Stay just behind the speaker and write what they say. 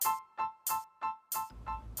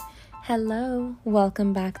Hello,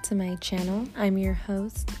 welcome back to my channel. I'm your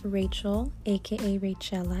host, Rachel, aka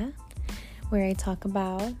Rachella, where I talk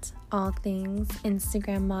about all things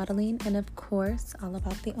Instagram modeling and, of course, all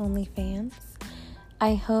about the OnlyFans.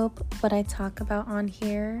 I hope what I talk about on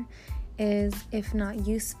here is, if not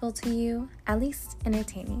useful to you, at least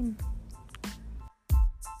entertaining.